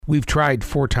We've tried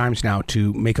 4 times now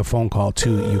to make a phone call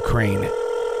to Ukraine.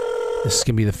 This is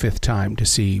going to be the 5th time to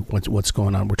see what's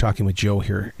going on. We're talking with Joe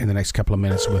here in the next couple of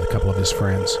minutes with a couple of his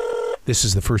friends. This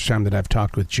is the first time that I've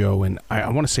talked with Joe in, I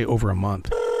want to say, over a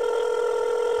month.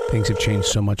 Things have changed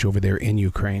so much over there in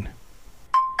Ukraine.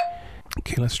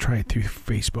 Okay, let's try it through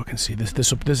Facebook and see. This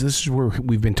is where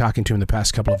we've been talking to him the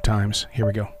past couple of times. Here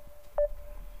we go.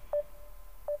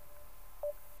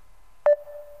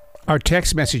 Our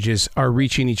text messages are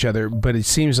reaching each other, but it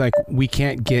seems like we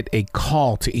can't get a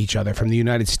call to each other from the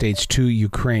United States to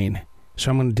Ukraine.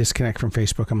 So I'm going to disconnect from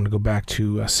Facebook. I'm going to go back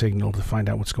to Signal to find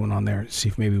out what's going on there, see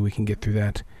if maybe we can get through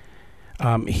that.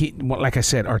 Like I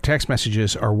said, our text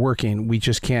messages are working. We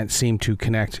just can't seem to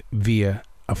connect via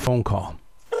a phone call.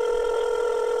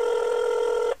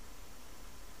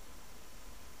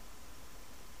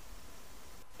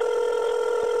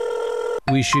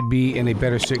 We should be in a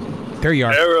better signal. There you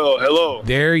are. Arrow, hello.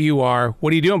 There you are.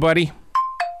 What are you doing, buddy?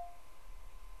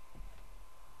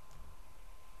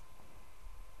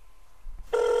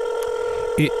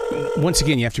 Once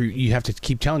again, you have to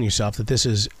keep telling yourself that this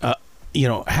is,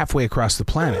 halfway across the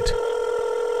planet.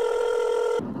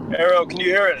 Arrow, can you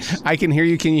hear us? I can hear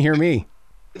you. Can you hear me?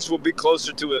 This will be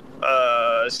closer to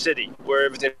a city where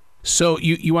everything. So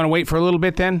you want to wait for a little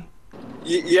bit then?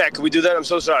 Yeah, can we do that? I'm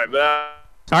so sorry, but.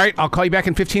 All right, I'll call you back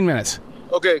in 15 minutes.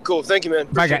 Okay, cool. Thank you, man.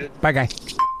 Appreciate it. Bye, guy.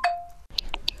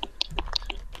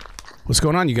 What's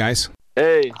going on, you guys?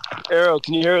 Hey, Arrow,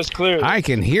 can you hear us clearly? I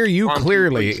can hear you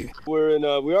clearly. We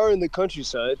are in the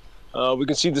countryside. We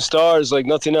can see the stars like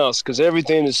nothing else because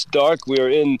everything is dark. We are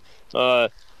in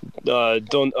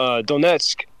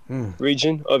Donetsk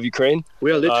region of Ukraine.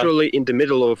 We are literally in the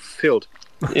middle of a field.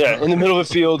 Yeah, in the middle of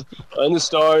a field. In the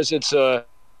stars, it's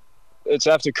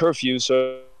after curfew,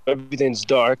 so everything's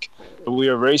dark. We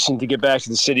are racing to get back to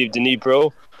the city of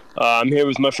Dnipro. I'm here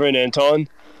with my friend Anton.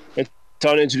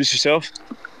 Anton, introduce yourself.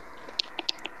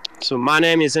 So my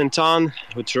name is Anton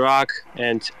Hutrák,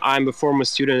 and I'm a former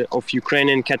student of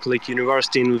Ukrainian Catholic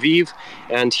University in Lviv.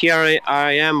 And here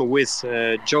I am with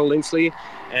Joe Lindsley,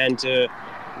 and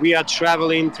we are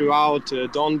traveling throughout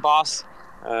Donbass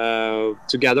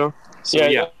together. So,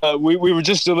 we were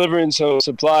just delivering some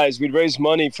supplies. We'd raised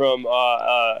money from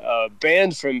a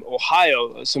band from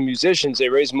Ohio, some musicians. They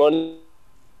raised money,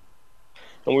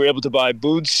 and we were able to buy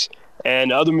boots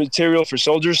and other material for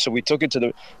soldiers. So we took it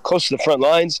close to the front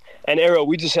lines. And Arrow,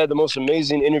 we just had the most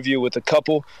amazing interview with a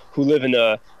couple who live in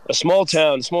a small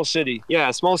town, a small city. Yeah,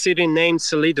 a small city named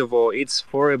Selidovo. It's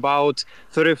for about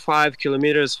 35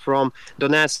 kilometers from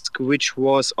Donetsk, which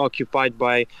was occupied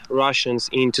by Russians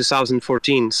in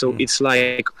 2014. So it's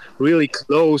like really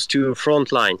close to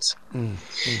front lines.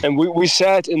 And we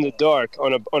sat in the dark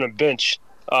on a bench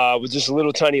with just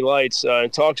little tiny lights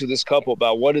and talked to this couple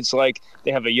about what it's like.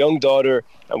 They have a young daughter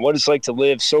and what it's like to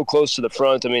live so close to the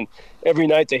front. I mean, every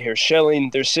night they hear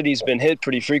shelling. Their city's been hit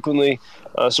pretty frequently.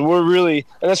 So we're really,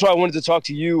 and that's why I wanted to talk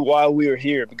to you while we were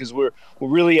here, because we're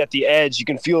really at the edge. You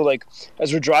can feel like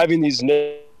as we're driving these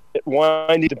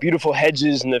winding, the beautiful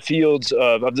hedges and the fields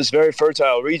of this very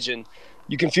fertile region,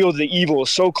 you can feel the evil is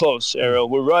so close, Arrow.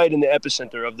 We're right in the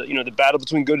epicenter of the battle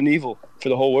between good and evil for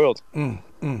the whole world.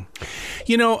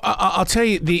 I'll tell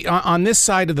you, on this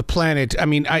side of the planet, I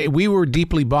mean, we were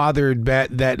deeply bothered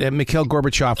that Mikhail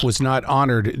Gorbachev was not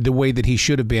honored the way that he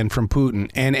should have been from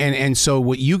Putin. And so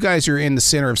what you guys are in the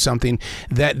center of something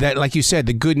that, like you said,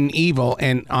 the good and evil.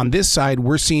 And on this side,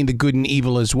 we're seeing the good and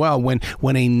evil as well when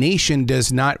a nation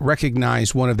does not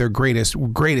recognize one of their greatest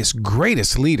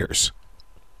leaders.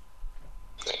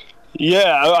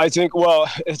 Yeah, I think, well,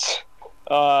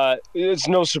 it's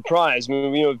no surprise. I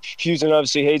mean, Putin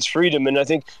obviously hates freedom, and I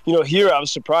think, here I was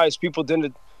surprised people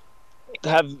didn't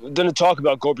talk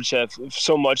about Gorbachev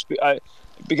so much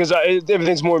because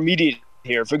everything's more immediate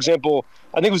here. For example,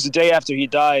 I think it was the day after he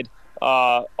died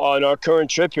on our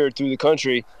current trip here through the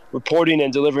country, reporting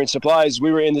and delivering supplies.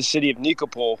 We were in the city of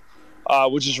Nikopol,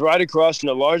 which is right across from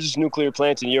the largest nuclear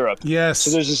plant in Europe. Yes.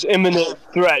 So there's this imminent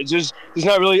threat. There's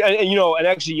not really, and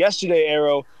actually yesterday,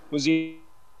 Arrow, was the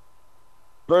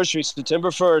anniversary, September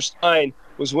 1st,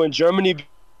 was when Germany,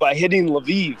 by hitting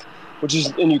Lviv, which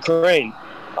is in Ukraine,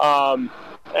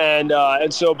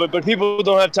 and so, but people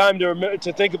don't have time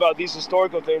to think about these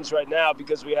historical things right now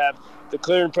because we have the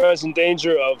clear and present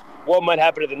danger of what might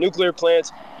happen to the nuclear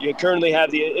plant. You currently have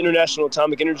the International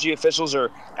Atomic Energy officials are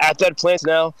at that plant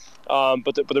now,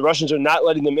 but the Russians are not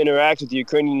letting them interact with the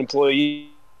Ukrainian employees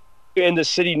in the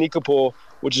city Nikopol,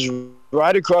 which is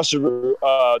right across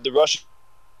the Russian.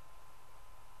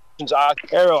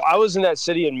 Arrow. I was in that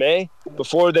city in May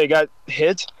before they got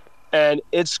hit, and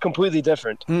it's completely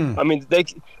different. I mean,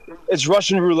 it's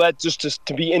Russian roulette just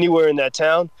to be anywhere in that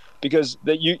town, because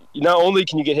that you not only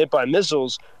can you get hit by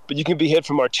missiles, but you can be hit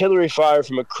from artillery fire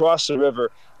from across the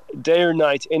river, day or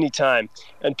night, anytime.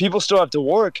 And people still have to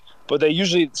work, but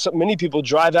many people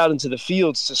drive out into the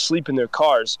fields to sleep in their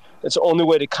cars. It's the only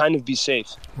way to kind of be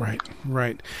safe.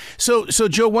 Right. So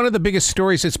Joe, one of the biggest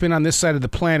stories that's been on this side of the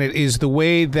planet is the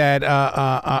way that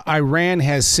Iran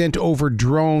has sent over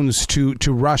drones to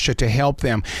Russia to help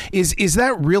them. Is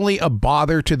that really a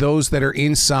bother to those that are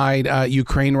inside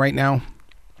Ukraine right now?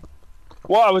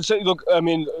 Well, I would say, look, I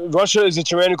mean, Russia is a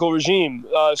tyrannical regime.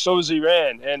 So is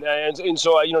Iran, and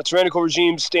so tyrannical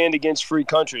regimes stand against free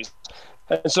countries,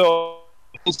 and so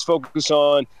let's focus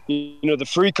on the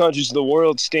free countries of the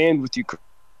world stand with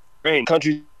Ukraine.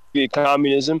 Countries be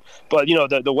communism, but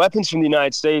the weapons from the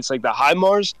United States, like the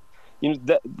HIMARS,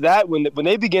 that when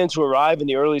they began to arrive in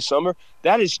the early summer,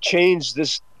 that has changed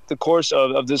the course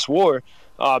of this war.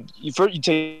 You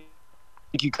take.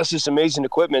 You got this amazing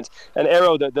equipment. And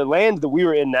Arrow, the land that we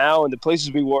were in now and the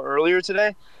places we were earlier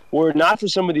today, were not for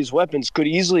some of these weapons, could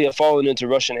easily have fallen into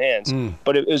Russian hands.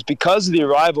 But it was because of the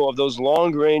arrival of those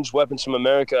long-range weapons from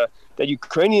America that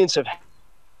Ukrainians have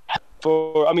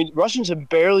Russians have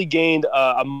barely gained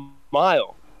a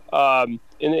mile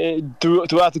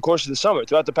throughout the course of the summer,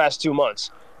 throughout the past 2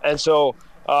 months. And so,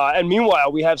 and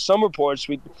meanwhile, we have some reports.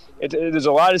 There's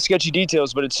a lot of sketchy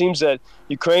details, but it seems that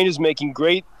Ukraine is making a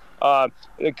great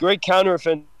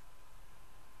counteroffensive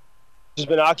has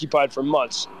been occupied for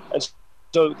months, and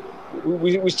so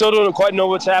we still don't quite know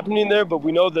what's happening there, but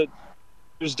we know that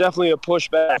there's definitely a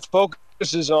pushback.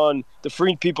 Focus is on the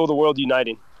free people of the world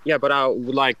uniting. Yeah, but I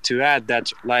would like to add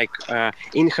that,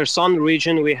 in Kherson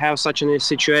region, we have such a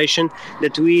situation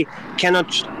that we cannot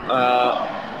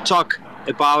talk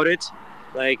about it.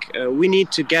 We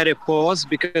need to get a pause,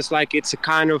 because it's a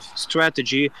kind of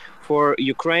strategy for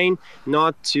Ukraine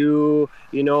not to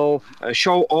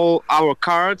show all our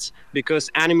cards, because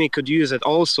enemy could use it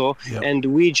also. Yep. And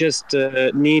we just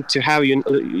need to have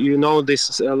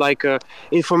this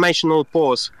informational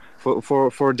pause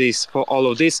for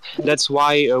all of this. That's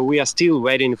why we are still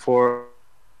waiting for.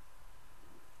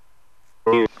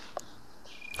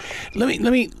 Let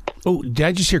me. Oh, did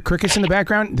I just hear crickets in the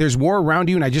background? There's war around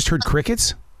you, and I just heard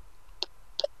crickets.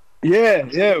 Yeah,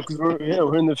 because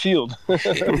we're in the field.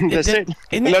 That's it.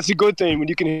 And that's a good thing when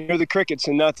you can hear the crickets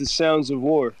and not the sounds of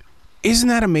war. Isn't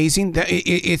that amazing? That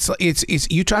it's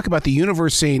you talk about the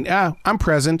universe saying, I'm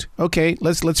present. Okay,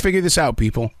 let's figure this out,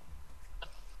 people.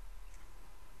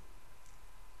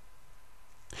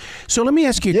 So let me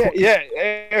ask you. Yeah,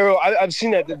 Arrow, I've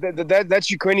seen that. That's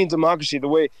Ukrainian democracy. The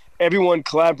way everyone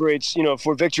collaborates,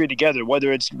 for victory together.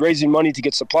 Whether it's raising money to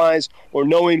get supplies or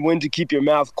knowing when to keep your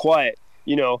mouth quiet.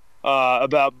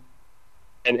 About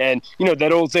and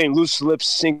that old saying, loose lips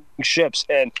sink ships.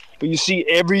 But you see,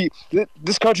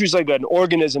 this country is like an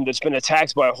organism that's been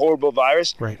attacked by a horrible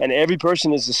virus, right. And every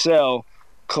person is a cell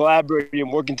collaborating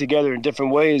and working together in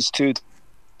different ways to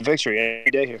victory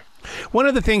every day here. One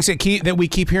of the things that we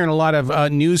keep hearing a lot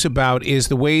of news about is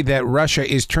the way that Russia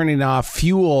is turning off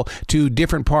fuel to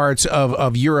different parts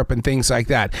of Europe and things like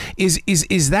that.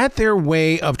 Is that their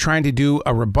way of trying to do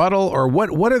a rebuttal, or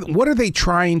what are they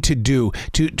trying to do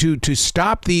to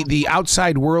stop the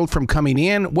outside world from coming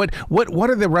in? What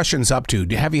are the Russians up to?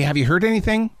 Have you heard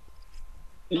anything?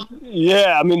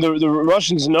 Yeah, I mean the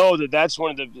Russians know that's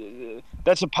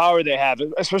that's a power they have,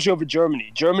 especially over Germany.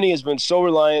 Germany has been so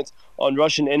reliant on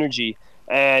Russian energy,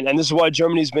 and this is why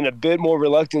Germany's been a bit more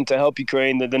reluctant to help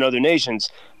Ukraine than other nations.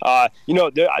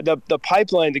 The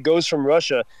pipeline that goes from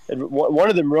Russia, one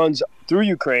of them runs through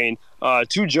Ukraine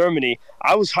to Germany.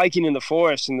 I was hiking in the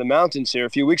forest in the mountains here a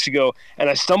few weeks ago, and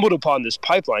I stumbled upon this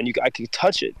pipeline. I could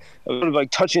touch it, sort of like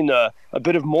touching a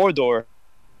bit of Mordor.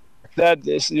 That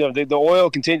is,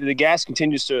 the gas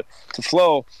continues to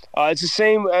flow. It's the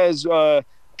same as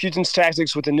Putin's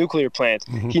tactics with the nuclear plant.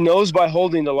 Mm-hmm. He knows by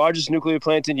holding the largest nuclear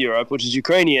plant in Europe, which is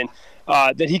Ukrainian,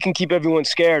 that he can keep everyone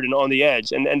scared and on the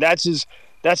edge. And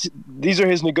these are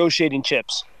his negotiating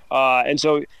chips. And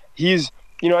so he's,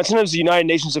 and sometimes the United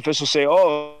Nations officials say,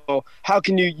 "Oh, how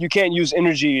can you can't use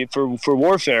energy for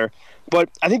warfare?" But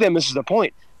I think that misses the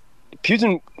point.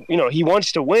 Putin, he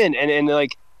wants to win,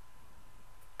 and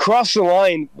crossed the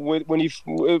line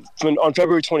on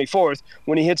February 24th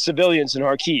when he hit civilians in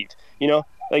Kharkiv.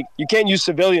 You can't use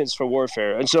civilians for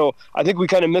warfare, and so I think we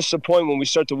kind of miss the point when we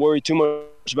start to worry too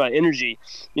much about energy.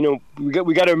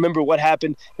 We got to remember what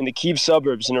happened in the Kyiv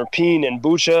suburbs in Irpin and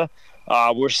Bucha,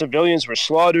 where civilians were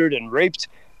slaughtered and raped.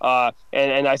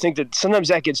 And I think that sometimes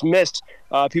that gets missed.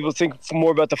 People think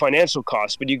more about the financial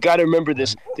cost, but you got to remember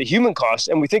the human cost.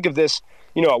 And we think of this,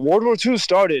 World War II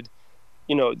started,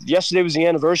 yesterday was the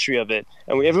anniversary of it,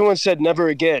 and everyone said never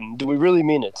again. Do we really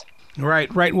mean it?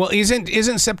 Right. Well,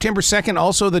 isn't September 2nd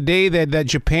also the day that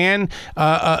Japan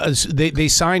they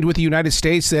signed with the United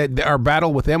States that our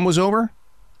battle with them was over?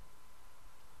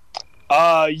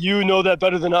 You know that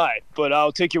better than I, but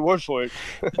I'll take your word for it.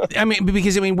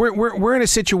 Because we're in a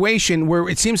situation where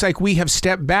it seems like we have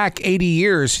stepped back 80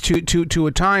 years to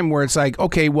a time where it's like,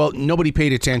 okay, well, nobody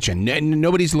paid attention.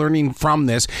 Nobody's learning from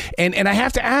this. And I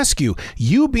have to ask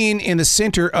you being in the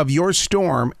center of your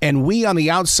storm and we on the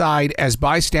outside as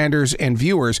bystanders and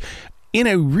viewers, in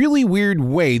a really weird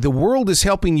way, the world is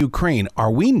helping Ukraine.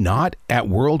 Are we not at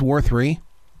World War III?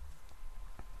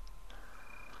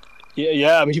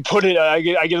 Yeah. You put it. I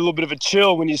get a little bit of a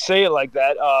chill when you say it like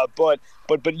that. But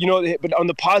on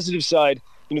the positive side,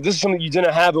 this is something you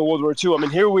didn't have in World War II.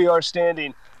 Here we are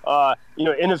standing,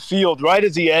 in a field right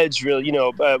at the edge, really,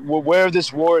 where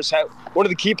this war is. One of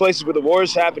the key places where the war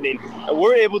is happening, and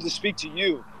we're able to speak to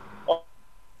you.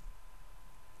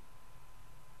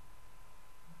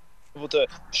 Able to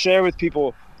share with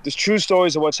people the true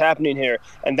stories of what's happening here.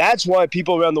 And that's why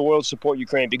people around the world support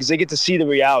Ukraine, because they get to see the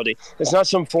reality. It's not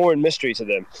some foreign mystery to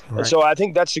them. Right. And so I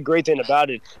think that's the great thing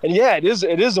about it. And yeah, it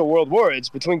is a world war. It's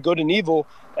between good and evil.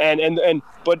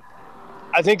 But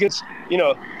I think it's,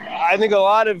 I think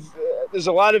there's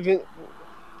a lot of, in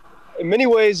many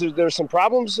ways, there's some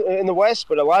problems in the West,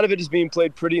 but a lot of it is being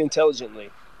played pretty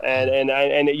intelligently.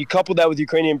 And you couple that with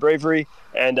Ukrainian bravery,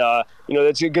 and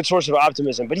that's a good source of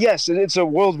optimism. But yes, it's a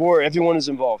world war. Everyone is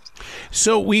involved.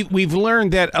 So we've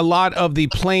learned that a lot of the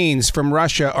planes from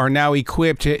Russia are now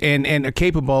equipped and are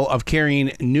capable of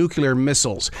carrying nuclear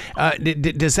missiles.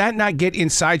 Does that not get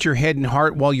inside your head and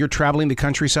heart while you're traveling the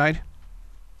countryside?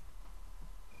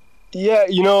 Yeah,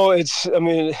 it's.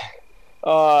 There's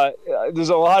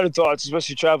a lot of thoughts,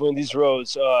 especially traveling these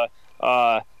roads.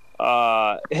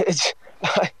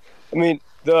 We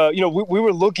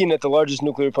were looking at the largest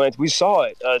nuclear plant. We saw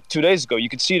it 2 days ago. You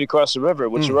could see it across the river,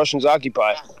 which the Russians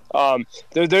occupy.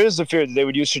 There is a fear that they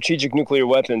would use strategic nuclear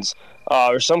weapons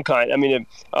or some kind.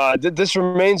 This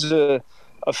remains a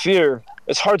fear.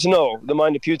 It's hard to know the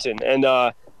mind of Putin, and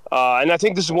I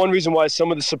think this is one reason why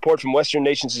some of the support from Western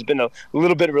nations has been a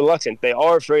little bit reluctant. They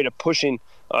are afraid of pushing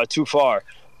too far.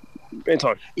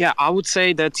 Anton. Yeah, I would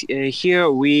say that here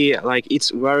it's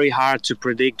very hard to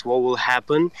predict what will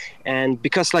happen, and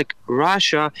because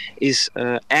Russia is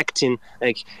acting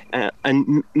like a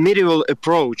medieval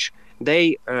approach.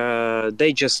 They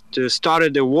just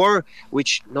started a war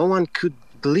which no one could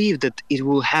believe that it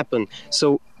will happen.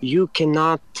 So you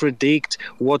cannot predict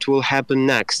what will happen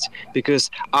next, because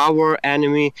our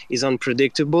enemy is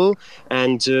unpredictable,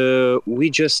 and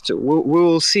we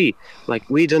will see.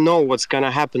 We don't know what's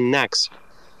gonna happen next.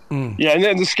 Yeah, and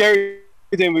then the scary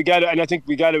thing I think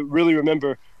we gotta really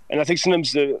remember, and I think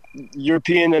sometimes the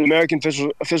European and American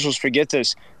officials forget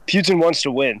this. Putin wants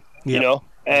to win,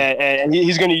 and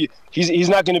he's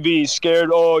not gonna be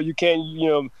scared. Oh, you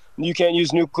can't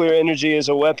use nuclear energy as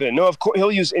a weapon. No, of course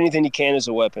he'll use anything he can as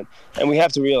a weapon, and we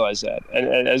have to realize that,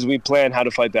 and as we plan how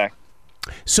to fight back.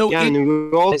 So and we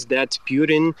realize that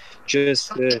Putin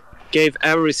just gave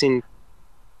everything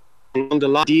on the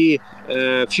line. The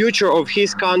future of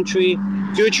his country,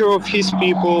 future of his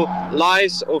people,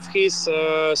 lives of his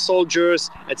soldiers,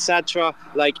 etc.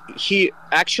 He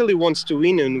actually wants to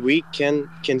win, and we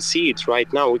can see it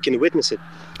right now. We can witness it.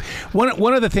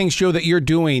 One of the things, Joe, that you're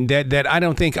doing that I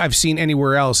don't think I've seen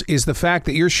anywhere else is the fact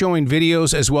that you're showing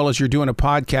videos as well as you're doing a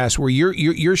podcast where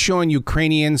you're showing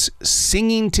Ukrainians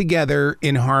singing together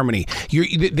in harmony.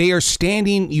 They are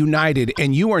standing united,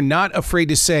 and you are not afraid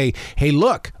to say, "Hey,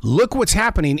 look what's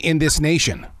happening in this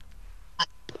nation."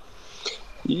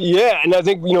 Yeah, and I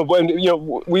think we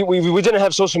didn't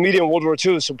have social media in World War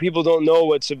II, so people don't know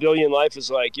what civilian life is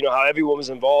like. How everyone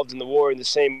was involved in the war in the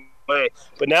same way.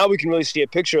 But now we can really see a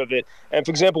picture of it. And for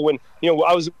example, when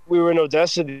we were in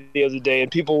Odessa the other day,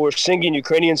 and people were singing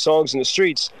Ukrainian songs in the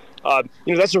streets.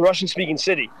 That's a Russian-speaking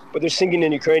city, but they're singing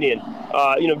in Ukrainian.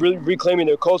 Really reclaiming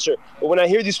their culture. But when I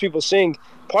hear these people sing,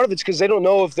 part of it's because they don't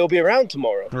know if they'll be around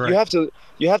tomorrow. Right.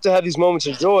 You have to have these moments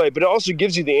of joy, but it also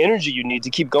gives you the energy you need to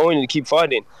keep going and to keep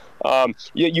fighting.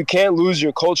 You can't lose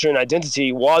your culture and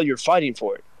identity while you're fighting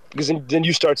for it, because then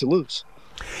you start to lose.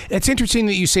 It's interesting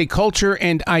that you say culture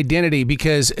and identity,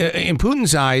 because in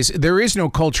Putin's eyes, there is no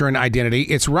culture and identity.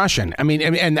 It's Russian.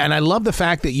 And I love the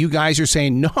fact that you guys are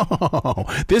saying, no,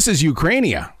 this is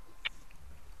Ukrainia.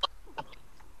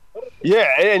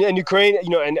 Yeah, and Ukraine,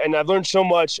 and I've learned so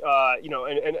much,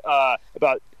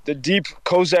 about the deep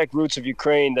Cossack roots of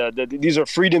Ukraine. These are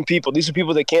freedom people. These are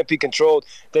people that can't be controlled.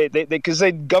 Because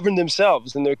they govern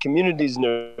themselves and their communities and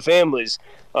their families,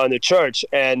 and their church.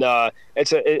 And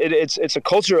it's a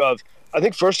culture of, I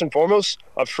think, first and foremost,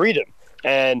 of freedom.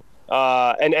 And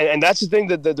that's the thing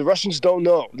that the Russians don't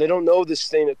know. They don't know this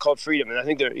thing called freedom, and I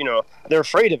think they're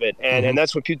afraid of it, and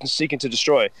that's what Putin's seeking to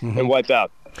destroy and wipe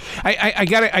out. I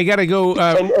gotta go.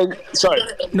 Sorry.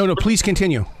 No, please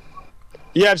continue.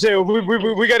 Yeah, I'm saying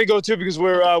we got to go too because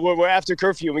we're after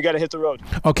curfew and we got to hit the road.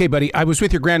 Okay, buddy. I was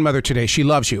with your grandmother today. She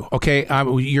loves you. Okay,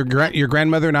 your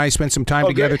grandmother and I spent some time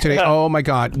together today. Yeah. Oh my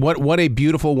God, what a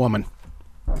beautiful woman.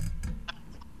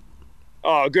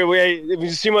 Oh, good. If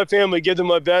you see my family, give them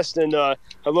my best, and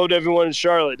hello to everyone in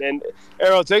Charlotte. And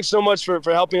Errol, thanks so much for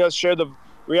helping us share the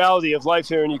reality of life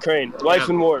here in Ukraine, life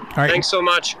and war. All right. Thanks so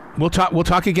much. We'll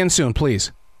talk again soon,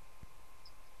 please.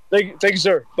 Thank you,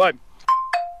 sir. Bye.